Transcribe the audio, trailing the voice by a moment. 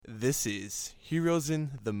This is Heroes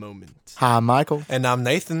in the Moment. Hi, I'm Michael. And I'm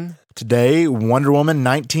Nathan. Today, Wonder Woman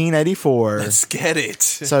 1984. Let's get it.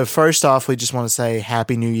 So first off, we just want to say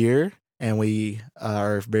Happy New Year, and we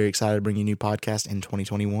are very excited to bring you a new podcast in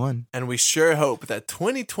 2021. And we sure hope that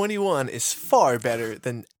 2021 is far better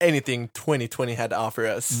than anything 2020 had to offer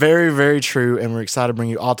us. Very, very true, and we're excited to bring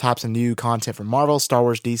you all types of new content from Marvel, Star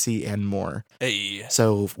Wars, DC, and more. Hey.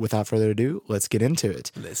 So without further ado, let's get into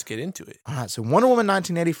it. Let's get into it. All right, so Wonder Woman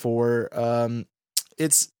 1984,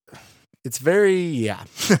 it's very,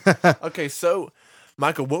 Okay, so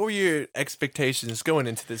Michael, what were your expectations going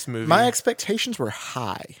into this movie? My expectations were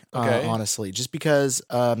high, Okay. honestly, just because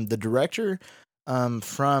the director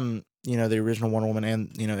from the original Wonder Woman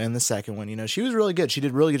and the second one, she was really good. She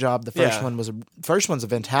did a really good job. The first one's a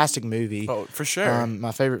fantastic movie. Oh, for sure.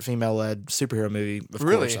 My favorite female-led superhero movie, of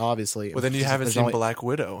Really? course, obviously. Well, then you haven't seen Black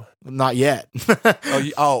Widow. Not yet.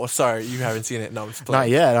 Sorry, you haven't seen it. No, I'm just playing. Not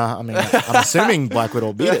yet. I mean, I'm assuming Black Widow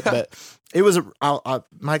will beat it, but it was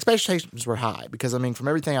my expectations were high because from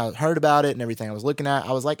everything I heard about it and everything I was looking at,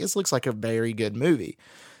 I was like, this looks like a very good movie.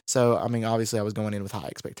 So obviously, I was going in with high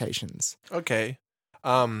expectations. Okay.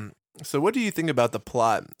 So what do you think about the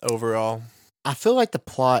plot overall? I feel like the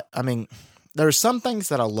plot, there were some things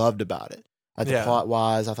that I loved about it. Like the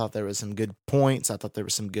plot-wise, I thought there was some good points. I thought there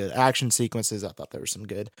was some good action sequences. I thought there was some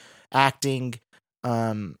good acting.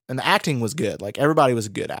 And the acting was good. Like, everybody was a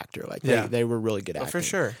good actor. Like, they were really good acting. For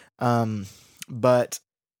sure. But,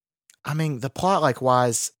 the plot,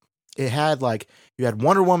 wise, it had, you had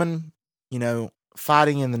Wonder Woman,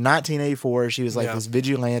 fighting in the 1984. She was, this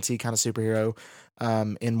vigilante kind of superhero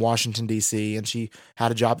in Washington, D.C., and she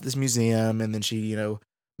had a job at this museum, and then she,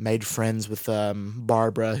 made friends with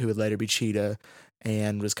Barbara, who would later be Cheetah,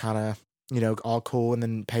 and was kind of, all cool. And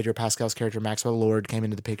then Pedro Pascal's character, Maxwell Lord, came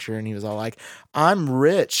into the picture, and he was all like, I'm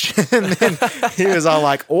rich. And then he was all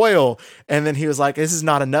like, oil. And then he was like, this is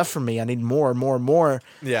not enough for me. I need more.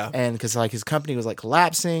 Yeah. And because, his company was,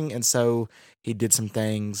 collapsing, and so he did some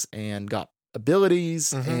things and got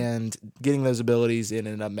abilities, and getting those abilities, it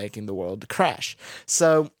ended up making the world crash.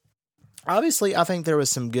 So, obviously, I think there was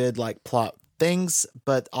some good, plot things,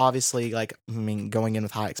 but obviously, going in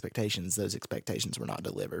with high expectations, those expectations were not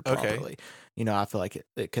delivered properly. Okay. I feel like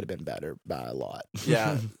it could have been better by a lot.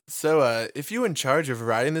 Yeah. So, if you were in charge of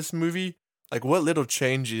writing this movie, what little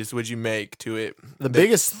changes would you make to it? The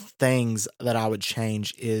biggest things that I would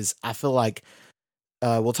change is, I feel like,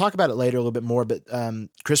 we'll talk about it later a little bit more, but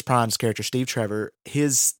Chris Pine's character, Steve Trevor,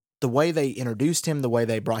 the way they introduced him, the way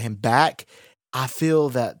they brought him back, I feel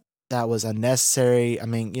that was unnecessary.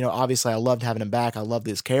 Obviously I loved having him back. I love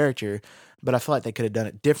this character, but I feel like they could have done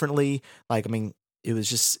it differently. It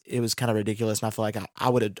was kind of ridiculous, and I feel like I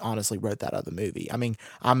would have honestly wrote that out of the movie.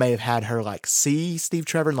 I may have had her see Steve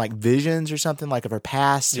Trevor in visions or something of her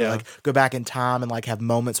past, or go back in time and have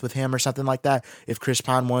moments with him or something like that. If Chris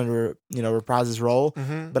Pine wanted to reprise his role,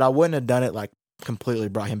 but I wouldn't have done it completely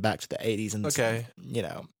brought him back to the 80s. And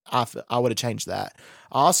I would have changed that.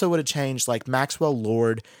 I also would have changed Maxwell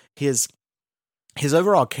Lord. His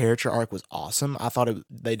overall character arc was awesome. I thought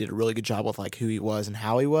they did a really good job with who he was and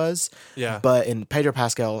how he was. Yeah. But in Pedro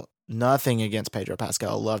Pascal, nothing against Pedro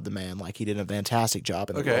Pascal. I love the man. He did a fantastic job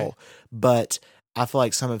in the role. But I feel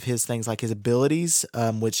like some of his things, his abilities,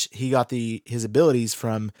 which he got his abilities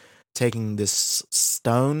from taking this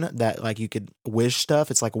stone that you could wish stuff.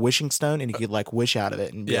 It's like a wishing stone, and you could wish out of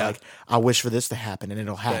it and be I wish for this to happen, and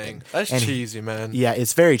it'll happen. Dang. That's cheesy, man. Yeah,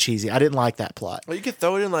 it's very cheesy. I didn't like that plot. Well, you could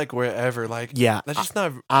throw it in wherever. That's just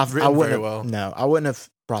not written very well. No, I wouldn't have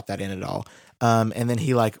brought that in at all. And then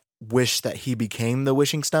he wished that he became the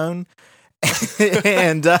wishing stone.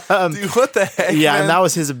 And dude, what the heck? Yeah, man? And that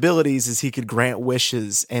was his abilities, is he could grant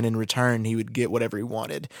wishes, and in return he would get whatever he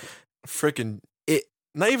wanted. Freaking it.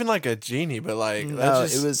 Not even a genie, but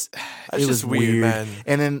it was weird, man.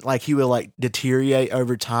 And then he would deteriorate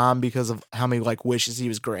over time because of how many wishes he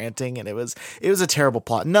was granting, and it was a terrible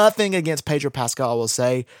plot. Nothing against Pedro Pascal, I will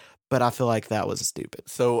say, but I feel like that was stupid.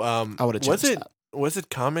 So I would have changed that. Was it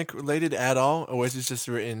comic related at all, or was it just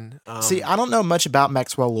written? See, I don't know much about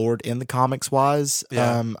Maxwell Lord in the comics wise.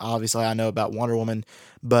 Yeah. Obviously, I know about Wonder Woman,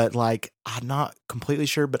 but I'm not completely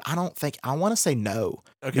sure. But I don't think I want to say no,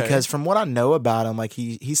 because from what I know about him,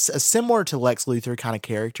 he's a similar to Lex Luthor kind of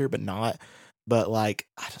character, but not. But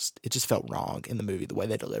it just felt wrong in the movie, the way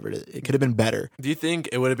they delivered it. It could have been better. Do you think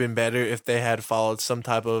it would have been better if they had followed some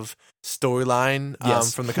type of storyline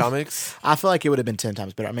from the comics? I feel like it would have been 10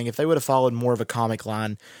 times better. If they would have followed more of a comic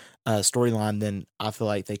line, storyline, then I feel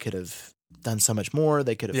like they could have done so much more.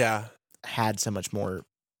 They could have had so much more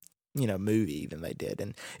movie than they did.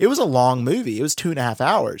 And it was a long movie. It was 2.5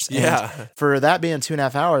 hours. Yeah. And for that being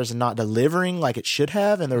 2.5 hours and not delivering like it should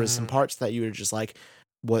have, and there was some parts that you were just like,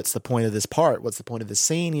 what's the point of this part? What's the point of this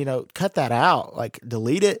scene? Cut that out, like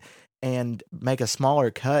delete it and make a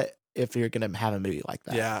smaller cut if you're going to have a movie like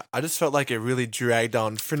that. Yeah. I just felt like it really dragged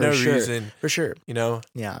on for no reason. For sure.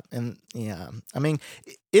 Yeah. And I mean,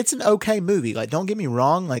 it's an okay movie. Like, don't get me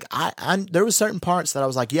wrong. Like I there was certain parts that I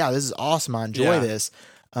was like, yeah, this is awesome. I enjoy this.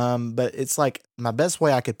 But it's like, my best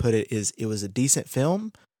way I could put it is it was a decent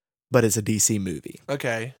film, but it's a DC movie.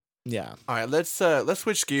 Okay. Yeah. All right. Let's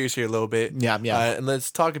switch gears here a little bit. Yeah. And let's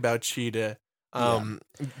talk about Cheetah.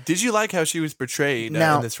 Did you like how she was portrayed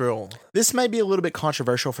now, in this role? This may be a little bit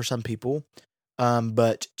controversial for some people,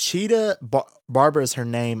 but Cheetah, Barbara is her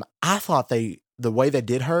name. I thought the way they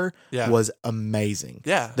did her was amazing.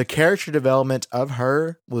 Yeah. The character development of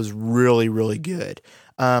her was really, really good.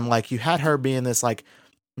 Like, you had her being this like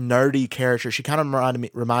nerdy character. She kind of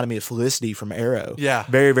reminded me of Felicity from Arrow. Yeah.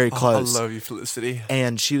 Very, very close. I love you, Felicity.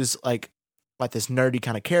 And she was like this nerdy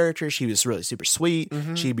kind of character. She was really super sweet.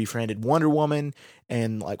 Mm-hmm. She befriended Wonder Woman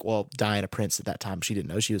and Diana Prince at that time. She didn't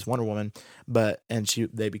know she was Wonder Woman,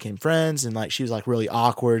 they became friends, and like she was like really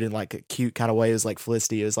awkward in like a cute kind of way. It was like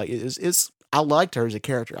Felicity. It was like I liked her as a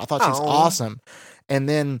character. I thought she was awesome. And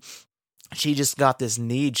then she just got this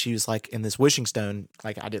need. She was like in this wishing stone.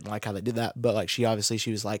 Like, I didn't like how they did that, but like she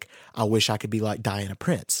was like, I wish I could be like Diana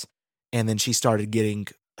Prince. And then she started getting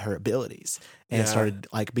her abilities and started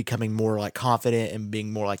like becoming more like confident and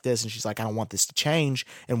being more like this. And she's like, I don't want this to change.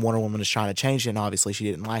 And Wonder Woman is trying to change it. And obviously she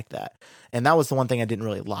didn't like that. And that was the one thing I didn't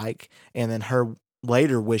really like. And then her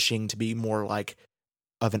later wishing to be more like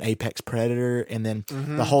of an apex predator. And then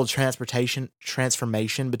the whole transformation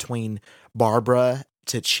between Barbara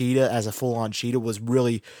to Cheetah as a full-on cheetah was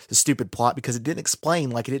really the stupid plot, because it didn't explain,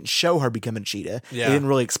 like, it didn't show her becoming cheetah. Yeah. It didn't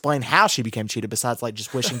really explain how she became cheetah besides like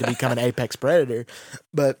just wishing to become an apex predator.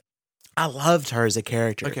 But I loved her as a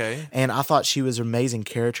character. Okay. And I thought she was an amazing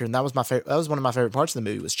character, and that was my favorite. That was one of my favorite parts of the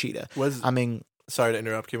movie was Cheetah. Sorry to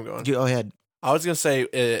interrupt. Keep going. Go ahead. I was gonna say,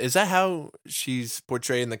 is that how she's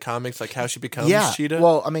portrayed in the comics? Like how she becomes Cheetah?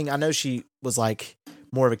 Well, I mean, I know she was like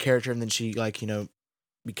more of a character, and then she like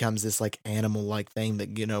becomes this like animal like thing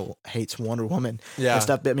that hates Wonder Woman and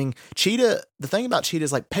stuff. But I mean, Cheetah. The thing about Cheetah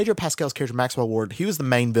is like Pedro Pascal's character Maxwell Ward. He was the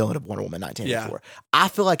main villain of Wonder Woman 1984. I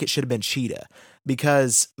feel like it should have been Cheetah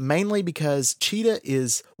because Cheetah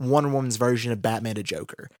is Wonder Woman's version of Batman to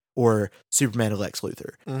Joker, or Superman to Lex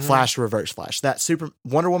Luthor, Flash to Reverse Flash. That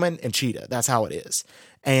Wonder Woman and Cheetah. That's how it is.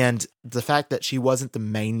 And the fact that she wasn't the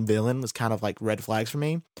main villain was kind of like red flags for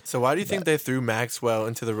me. So why do you think they threw Maxwell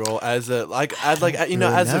into the role as a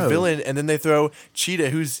villain, and then they throw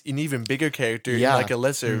Cheetah, who's an even bigger character, in like a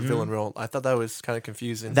lesser villain role? I thought that was kind of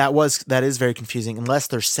confusing. That is very confusing, unless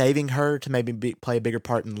they're saving her to maybe play a bigger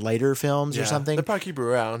part in later films or something. They'll probably keep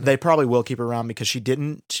her around. They probably will keep her around because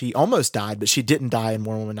she almost died, but she didn't die in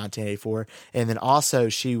Wonder Woman 1984. And then also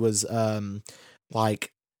she was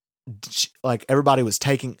like everybody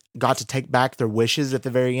got to take back their wishes at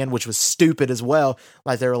the very end, which was stupid as well.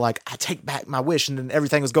 Like they were like, I take back my wish, and then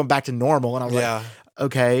everything was going back to normal, and I was like,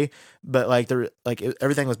 okay, but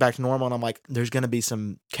everything was back to normal, and I'm like, there's going to be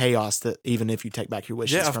some chaos that even if you take back your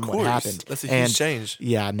wishes from what happened. That's a huge change.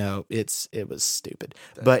 Yeah, no, it was stupid.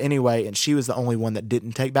 But anyway, and she was the only one that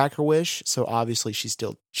didn't take back her wish, so obviously she's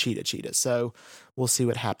still Cheetah. So we'll see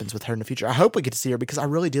what happens with her in the future. I hope we get to see her because I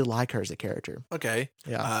really did like her as a character. Okay.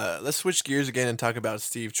 Yeah. Let's switch gears again and talk about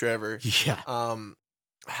Steve Trevor. Yeah.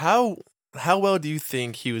 How well do you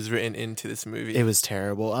think he was written into this movie? It was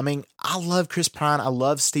terrible. I mean, I love Chris Pine. I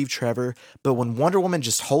love Steve Trevor. But when Wonder Woman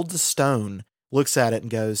just holds the stone, looks at it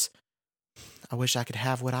and goes, I wish I could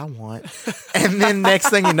have what I want. And then next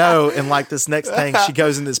thing you know, in like this next thing, she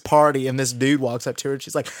goes in this party and this dude walks up to her and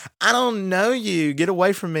she's like, I don't know you. Get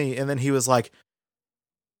away from me. And then he was like,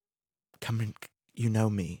 come in, you know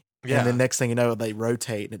me. Yeah. And then next thing you know, they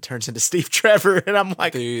rotate and it turns into Steve Trevor. And I'm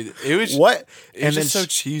like, dude, it was what? It was just so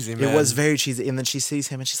cheesy, man. It was very cheesy. And then she sees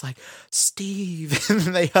him and she's like, Steve. And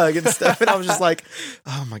then they hug and stuff. And I was just like,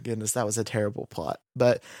 oh my goodness, that was a terrible plot.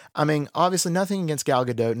 But I mean, obviously nothing against Gal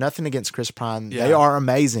Gadot, nothing against Chris Pine. Yeah. They are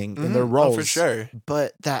amazing in their roles. Oh, for sure.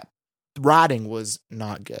 But that writing was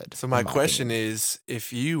not good. So my question is,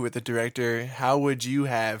 if you were the director, how would you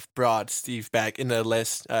have brought Steve back in a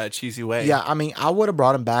less cheesy way? Yeah, I mean, I would have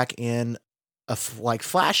brought him back in like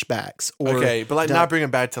flashbacks. Or okay, but like not bring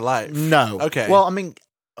him back to life. No. Okay. Well, I mean,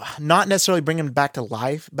 not necessarily bring him back to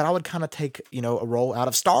life, but I would kind of take, a role out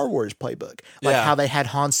of Star Wars playbook. Like how they had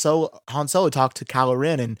Han Solo talk to Kylo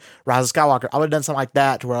Ren and Rise of Skywalker. I would have done something like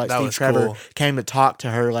that to where like Steve Trevor came to talk to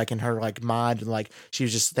her like in her like mind and like she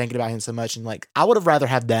was just thinking about him so much. And like I would have rather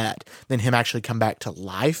have that than him actually come back to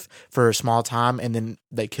life for a small time and then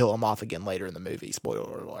they kill him off again later in the movie.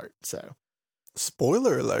 Spoiler alert. So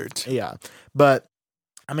spoiler alert. Yeah. But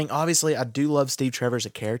I mean, obviously, I do love Steve Trevor as a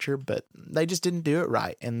character, but they just didn't do it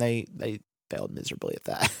right, and they failed miserably at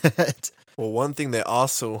that. Well, one thing they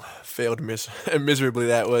also failed miserably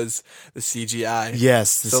that was the CGI.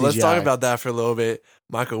 Yes, so CGI. Let's talk about that for a little bit.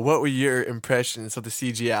 Michael, what were your impressions of the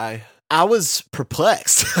CGI? I was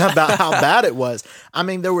perplexed about how bad it was. I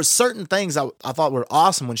mean, there were certain things I thought were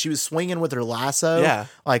awesome when she was swinging with her lasso,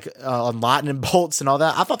 like on lightning bolts and all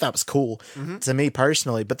that. I thought that was cool to me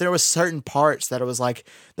personally. But there was certain parts that it was like,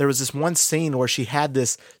 there was this one scene where she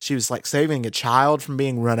was like saving a child from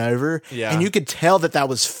being run over. Yeah. And you could tell that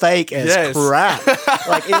was fake as crap.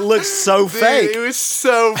 Like it looked so fake. It was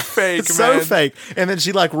so fake, man. So fake. And then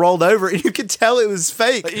she like rolled over and you could tell it was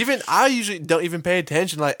fake. Like, even I usually don't even pay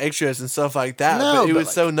attention like extras and stuff like that. No, but it was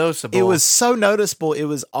like, so noticeable. It was so noticeable. It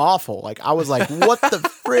was awful. Like I was like, what the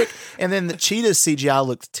frick? And then the Cheetah's CGI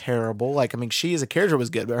looked terrible. Like, I mean, she as a character was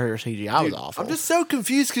good, but her CGI was awful. I'm just so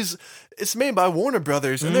confused because it's made by Warner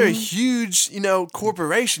Brothers and they're a huge,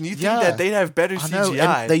 corporation. You think that they'd have better CGI.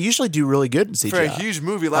 And they usually do really good in CGI. For a huge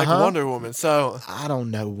movie like Wonder Woman. So I don't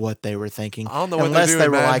know what they were thinking. I don't know what they're doing, they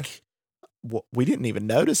were like, we didn't even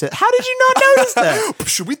notice it. How did you not notice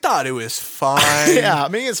that? We thought it was fine. Yeah, I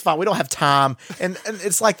mean, it's fine. We don't have time. And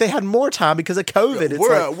it's like they had more time because of COVID.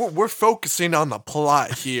 We're focusing on the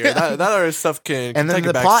plot here. that other stuff can and then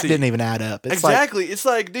take the plot didn't even add up. Exactly. It's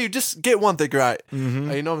like, dude, just get one thing right.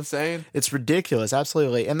 Mm-hmm. You know what I'm saying? It's ridiculous.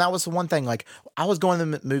 Absolutely. And that was the one thing. Like, I was going to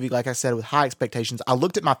the movie, like I said, with high expectations. I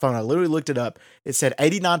looked at my phone. I literally looked it up. It said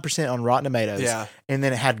 89% on Rotten Tomatoes. Yeah. And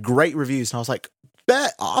then it had great reviews. And I was like,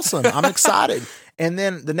 bet, awesome. I'm excited. And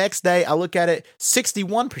then the next day I look at it,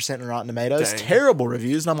 61% on Rotten Tomatoes, terrible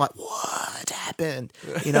reviews. And I'm like, what happened?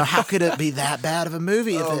 How could it be that bad of a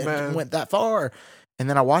movie if it went that far? And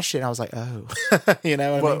then I watched it and I was like, oh, what I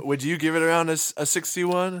mean? Would you give it around a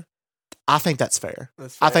 61? I think that's fair.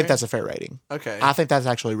 I think that's a fair rating. Okay. I think that's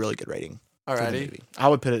actually a really good rating. Alrighty. I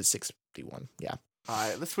would put it at 61. Yeah. All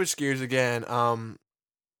right. Let's switch gears again.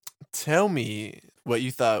 Tell me what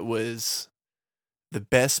you thought was the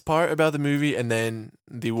best part about the movie and then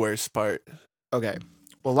the worst part. Okay.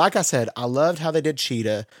 Well, like I said, I loved how they did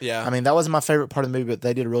Cheetah. Yeah. I mean, that wasn't my favorite part of the movie, but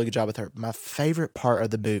they did a really good job with her. My favorite part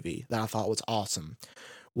of the movie that I thought was awesome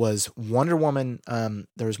was Wonder Woman.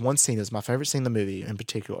 There was one scene, it was my favorite scene in the movie in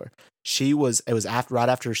particular. It was right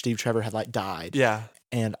after Steve Trevor had like died. Yeah.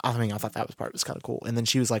 And I mean, I thought that was kind of cool. And then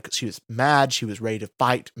she was mad. She was ready to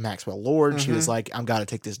fight Maxwell Lord. Mm-hmm. She was like, I'm got to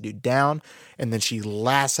take this dude down. And then she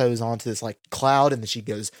lassos onto this like cloud and then she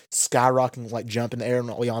goes skyrocketing, like jump in the air.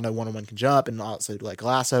 And we all know Wonder Woman can jump and also like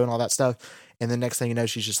lasso and all that stuff. And then next thing you know,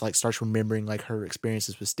 she's just like starts remembering like her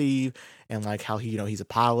experiences with Steve and like how he's a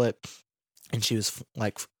pilot. And she was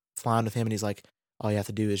like flying with him and he's like, all you have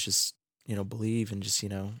to do is just, believe and just,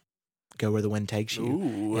 go where the wind takes you.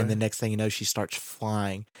 Ooh. And the next thing you know, she starts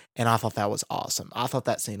flying. And I thought that was awesome. I thought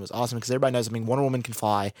that scene was awesome because everybody knows, I mean, Wonder Woman can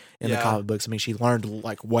fly in the comic books. I mean, she learned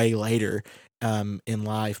like way later in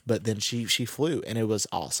life, but then she flew and it was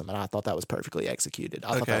awesome. And I thought that was perfectly executed.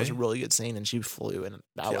 I thought that was a really good scene and she flew and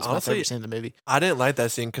that was my favorite scene in the movie. I didn't like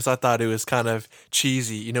that scene because I thought it was kind of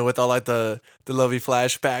cheesy, with all like the lovely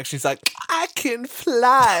flashbacks. She's like, I can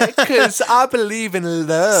fly because I believe in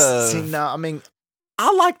love. See, no, I mean,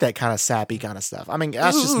 I like that kind of sappy kind of stuff. I mean,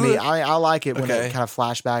 that's just me. I like it when it kind of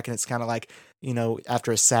flashback and it's kind of like,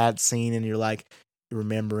 after a sad scene and you're like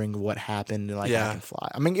remembering what happened and like I can fly.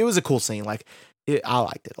 I mean, it was a cool scene. Like, I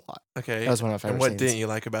liked it a lot. Okay. That was one of my favorite scenes. And what didn't you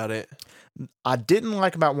like about it? I didn't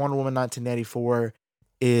like about Wonder Woman 1984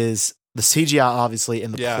 is the CGI, obviously,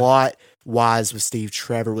 and the plot wise with Steve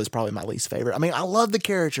Trevor was probably my least favorite. I mean, I love the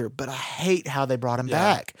character, but I hate how they brought him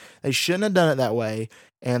back. They shouldn't have done it that way.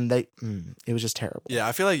 And it was just terrible. Yeah,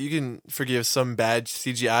 I feel like you can forgive some bad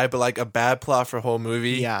CGI, but like a bad plot for a whole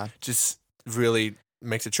movie just really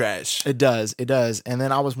makes it trash. It does. And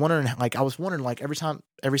then I was wondering,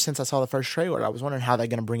 ever since I saw the first trailer, I was wondering how they're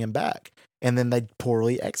going to bring him back. And then they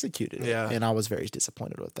poorly executed it. Yeah. And I was very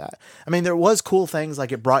disappointed with that. I mean, there was cool things,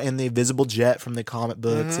 like it brought in the invisible jet from the comic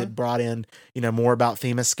books. Mm-hmm. It brought in, more about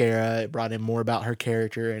Themyscira. It brought in more about her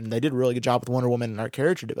character. And they did a really good job with Wonder Woman and her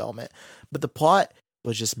character development. But the plot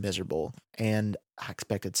was just miserable. And I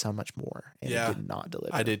expected so much more. And it did not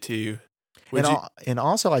deliver. I did too. And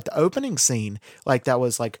also like the opening scene, like that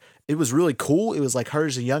was like, it was really cool. It was like her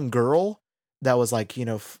as a young girl that was like,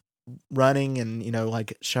 running and,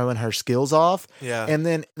 like showing her skills off. Yeah. And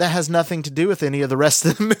then that has nothing to do with any of the rest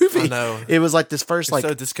of the movie. I know. It was like this first It's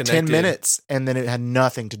like so 10 minutes and then it had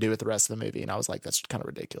nothing to do with the rest of the movie. And I was like, that's kind of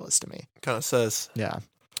ridiculous to me. Kind of sus. Yeah.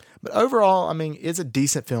 But overall, I mean, it's a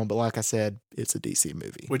decent film, but like I said, it's a DC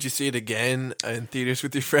movie. Would you see it again in theaters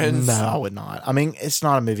with your friends? No, I would not. I mean, it's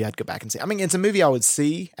not a movie I'd go back and see. I mean, it's a movie I would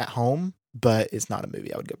see at home, but it's not a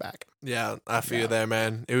movie I would go back. Yeah, I feel you there,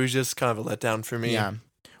 man. It was just kind of a letdown for me. Yeah.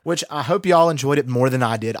 Which I hope y'all enjoyed it more than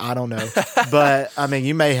I did. I don't know. But, I mean,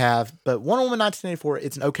 you may have. But Wonder Woman 1984,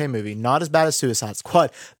 it's an okay movie. Not as bad as Suicide Squad,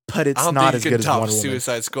 but it's not as good as Wonder Woman.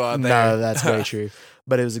 Suicide Squad there. No, that's very true.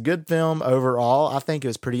 But it was a good film overall. I think it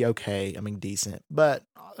was pretty okay. I mean, decent. But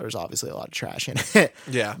there's obviously a lot of trash in it.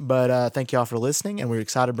 Yeah. But thank y'all for listening, and we're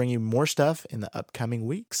excited to bring you more stuff in the upcoming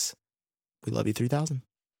weeks. We love you 3000.